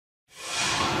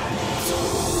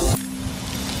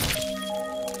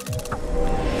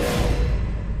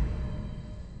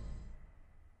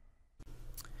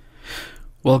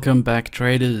Welcome back,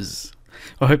 traders.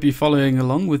 I hope you're following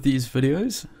along with these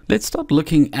videos. Let's start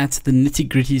looking at the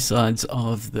nitty-gritty sides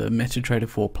of the MetaTrader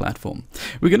 4 platform.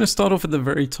 We're going to start off at the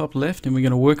very top left and we're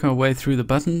going to work our way through the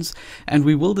buttons, and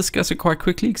we will discuss it quite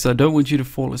quickly because I don't want you to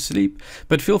fall asleep,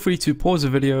 but feel free to pause the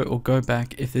video or go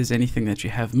back if there's anything that you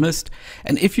have missed.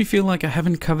 And if you feel like I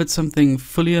haven't covered something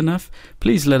fully enough,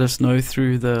 please let us know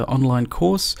through the online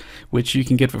course, which you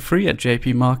can get for free at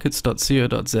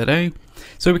jpmarkets.co.za,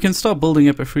 so we can start building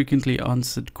up a frequently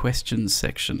answered questions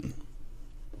section.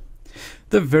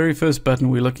 The very first button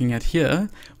we're looking at here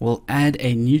will add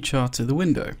a new chart to the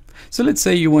window. So let's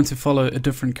say you want to follow a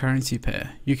different currency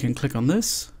pair. You can click on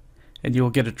this and you'll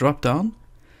get a drop down,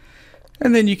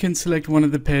 and then you can select one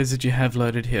of the pairs that you have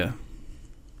loaded here.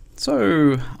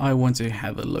 So I want to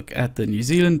have a look at the New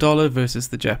Zealand dollar versus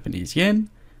the Japanese yen,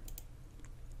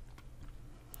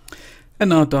 and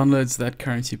now it downloads that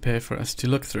currency pair for us to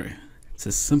look through. It's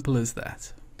as simple as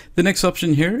that. The next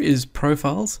option here is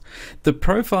profiles. The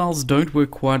profiles don't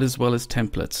work quite as well as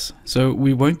templates, so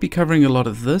we won't be covering a lot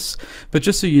of this, but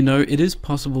just so you know, it is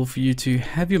possible for you to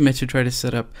have your MetaTrader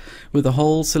set up with a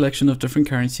whole selection of different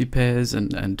currency pairs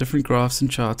and different graphs and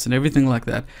charts and everything like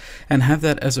that, and have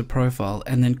that as a profile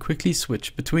and then quickly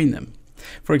switch between them.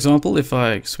 For example, if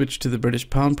I switch to the British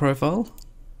pound profile,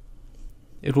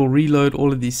 it will reload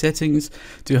all of these settings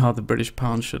to how the British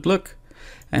pound should look.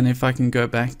 And if I can go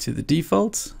back to the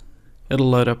defaults, it'll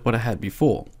load up what I had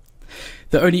before.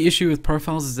 The only issue with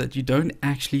profiles is that you don't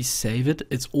actually save it.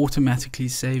 It's automatically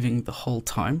saving the whole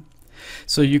time.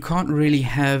 So you can't really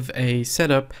have a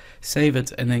setup, save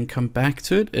it, and then come back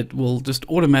to it. It will just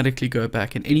automatically go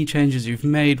back, and any changes you've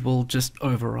made will just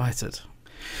overwrite it.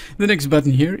 The next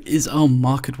button here is our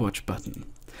Market Watch button.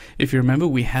 If you remember,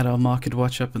 we had our Market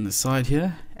Watch up on the side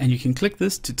here, and you can click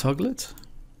this to toggle it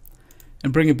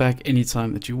and bring it back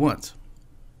anytime that you want.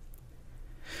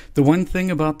 The one thing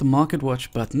about the Market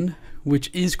Watch button, which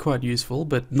is quite useful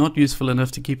but not useful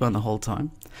enough to keep on the whole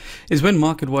time, is when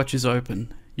Market Watch is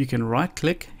open, you can right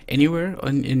click anywhere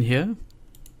in here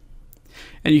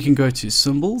and you can go to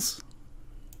symbols,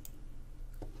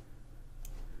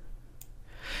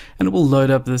 and it will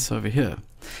load up this over here.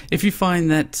 If you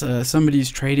find that somebody's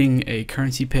trading a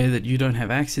currency pair that you don't have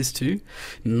access to,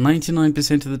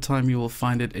 99% of the time you will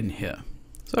find it in here.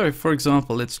 So for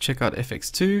example, let's check out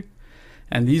FX2,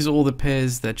 and these are all the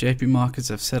pairs that JP Markets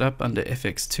have set up under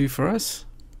FX2 for us.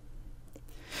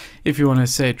 If you want to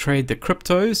say trade the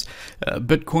cryptos,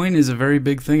 Bitcoin is a very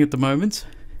big thing at the moment.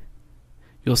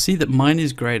 You'll see that mine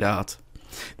is grayed out.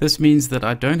 This means that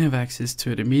I don't have access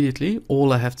to it immediately.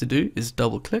 All I have to do is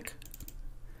double click,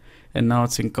 and now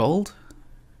it's in gold,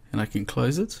 and I can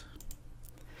close it.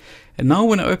 And now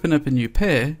when I open up a new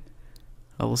pair,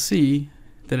 I will see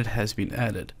that it has been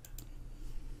added.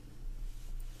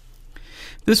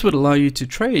 This would allow you to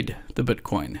trade the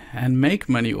Bitcoin and make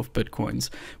money off Bitcoins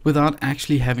without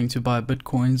actually having to buy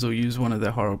Bitcoins or use one of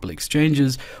their horrible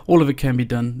exchanges. All of it can be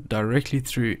done directly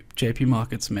through JP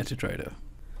Markets MetaTrader.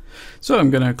 So I'm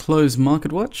going to close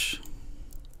Market Watch,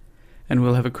 and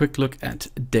we'll have a quick look at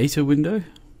Data Window.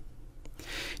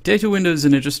 Data Window is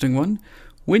an interesting one.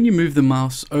 When you move the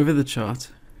mouse over the chart,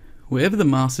 wherever the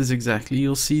mouse is exactly,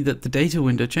 you'll see that the data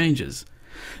window changes.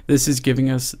 This is giving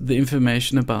us the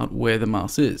information about where the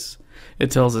mouse is.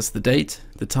 It tells us the date,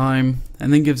 the time,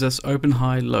 and then gives us open,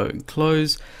 high, low, and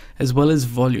close, as well as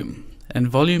volume. And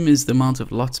volume is the amount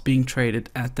of lots being traded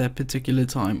at that particular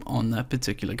time on that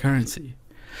particular currency.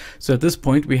 So at this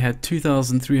point we had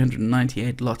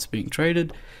 2,398 lots being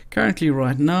traded. Currently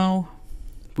right now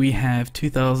we have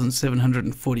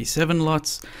 2,747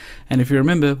 lots, and if you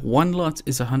remember, one lot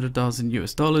is 100,000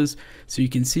 US dollars, so you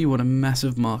can see what a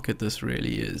massive market this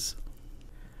really is.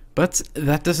 But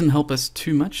that doesn't help us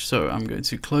too much, so I'm going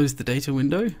to close the data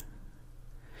window.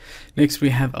 Next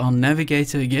we have our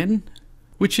navigator again,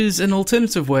 which is an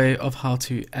alternative way of how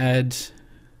to add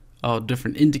our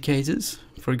different indicators.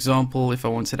 For example, if I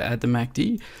wanted to add the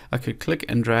MACD, I could click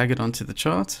and drag it onto the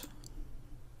chart,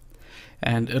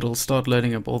 and it'll start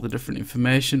loading up all the different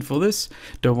information for this.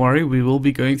 Don't worry, we will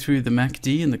be going through the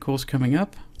MACD in the course coming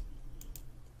up,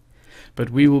 but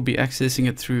we will be accessing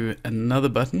it through another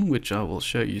button, which I will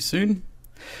show you soon.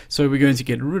 So we're going to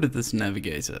get rid of this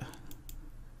navigator.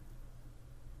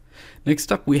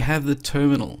 Next up we have the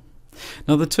terminal.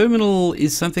 Now the terminal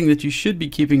is something that you should be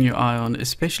keeping your eye on,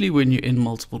 especially when you're in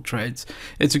multiple trades.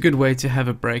 It's a good way to have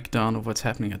a breakdown of what's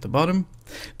happening at the bottom.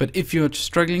 But if you're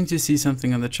struggling to see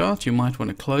something on the chart, you might want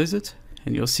to close it,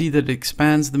 and you'll see that it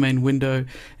expands the main window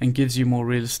and gives you more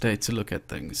real estate to look at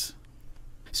things.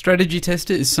 Strategy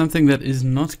Tester is something that is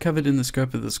not covered in the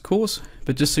scope of this course,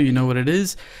 but just so you know what it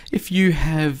is, if you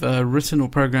have written or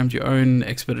programmed your own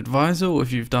expert advisor, or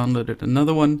if you've downloaded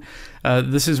another one,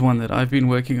 this is one that I've been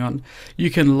working on.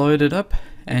 You can load it up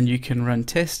and you can run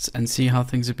tests and see how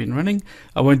things have been running.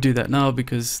 I won't do that now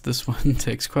because this one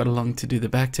takes quite a long to do the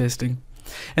back testing.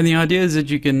 And the idea is that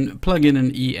you can plug in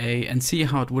an EA and see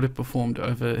how it would have performed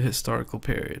over a historical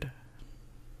period.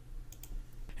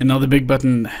 And now the big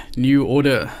button, new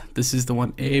order. This is the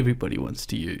one everybody wants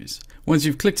to use. Once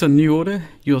you've clicked on new order,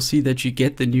 you'll see that you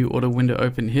get the new order window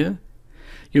open here.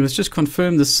 You must just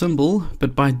confirm the symbol,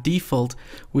 but by default,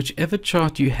 whichever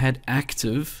chart you had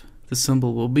active, the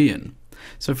symbol will be in.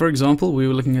 So for example, we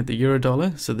were looking at the euro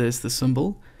dollar, so there's the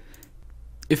symbol.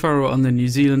 If I were on the New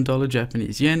Zealand dollar,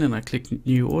 Japanese yen, and I click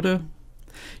new order,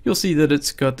 you'll see that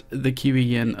it's got the Kiwi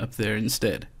yen up there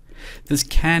instead. This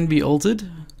can be altered,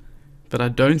 but I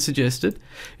don't suggest it.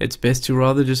 It's best to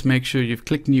rather just make sure you've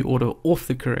clicked new order off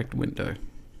the correct window.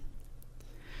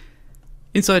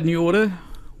 Inside new order,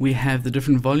 we have the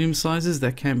different volume sizes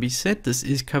that can be set. This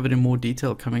is covered in more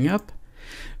detail coming up.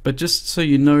 But just so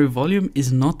you know, volume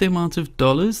is not the amount of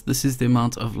dollars, this is the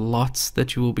amount of lots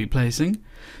that you will be placing.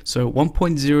 So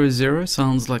 1.00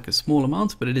 sounds like a small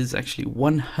amount, but it is actually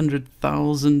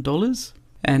 $100,000.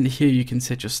 And here you can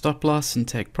set your stop loss and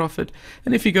take profit.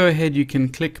 And if you go ahead, you can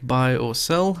click buy or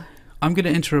sell. I'm going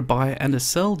to enter a buy and a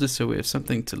sell just so we have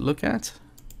something to look at.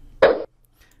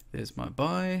 There's my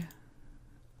buy.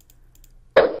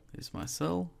 There's my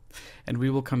sell. And we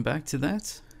will come back to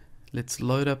that. Let's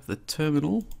load up the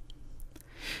terminal.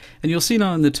 And you'll see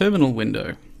now in the terminal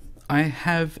window, I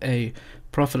have a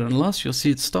profit and loss. You'll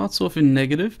see it starts off in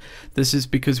negative. This is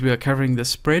because we are covering the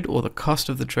spread or the cost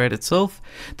of the trade itself.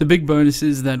 The big bonus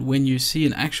is that when you see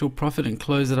an actual profit and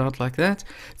close it out like that,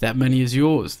 that money is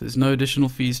yours. There's no additional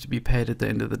fees to be paid at the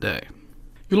end of the day.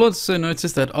 You'll also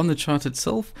notice that on the chart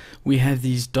itself, we have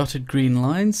these dotted green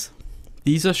lines.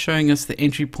 These are showing us the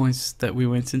entry points that we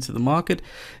went into the market,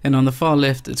 and on the far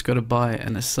left it's got a buy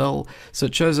and a sell, so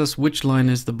it shows us which line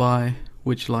is the buy,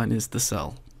 which line is the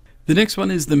sell. The next one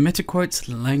is the MetaQuotes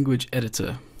language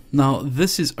editor. Now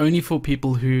this is only for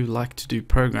people who like to do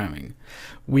programming.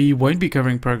 We won't be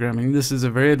covering programming. This is a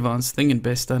very advanced thing and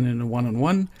best done in a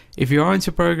one-on-one. If you are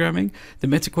into programming, the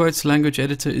MetaQuotes language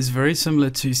editor is very similar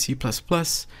to C++,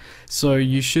 so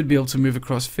you should be able to move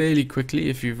across fairly quickly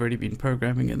if you've already been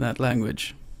programming in that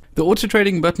language. The auto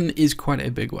trading button is quite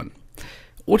a big one.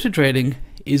 Auto trading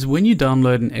is when you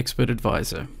download an expert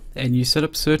advisor and you set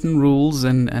up certain rules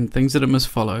and things that it must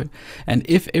follow, and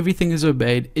if everything is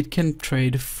obeyed, it can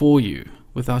trade for you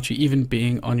without you even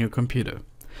being on your computer.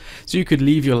 So you could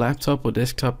leave your laptop or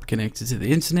desktop connected to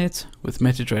the internet with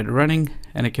MetaTrader running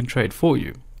and it can trade for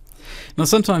you. Now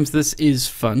sometimes this is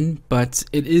fun, but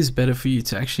it is better for you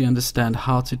to actually understand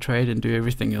how to trade and do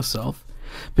everything yourself.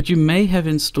 But you may have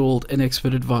installed an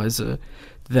expert advisor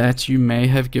that you may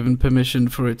have given permission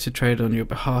for it to trade on your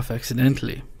behalf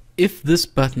accidentally. If this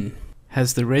button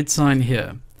has the red sign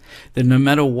here, then no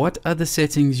matter what other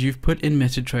settings you've put in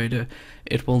MetaTrader,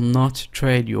 it will not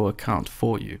trade your account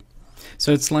for you.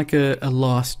 So it's like a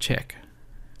last check.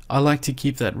 I like to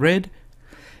keep that red.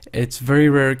 It's very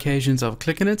rare occasions I'll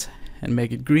click on it and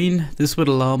make it green. This would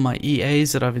allow my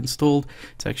EAs that I've installed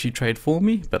to actually trade for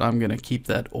me, but I'm going to keep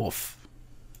that off.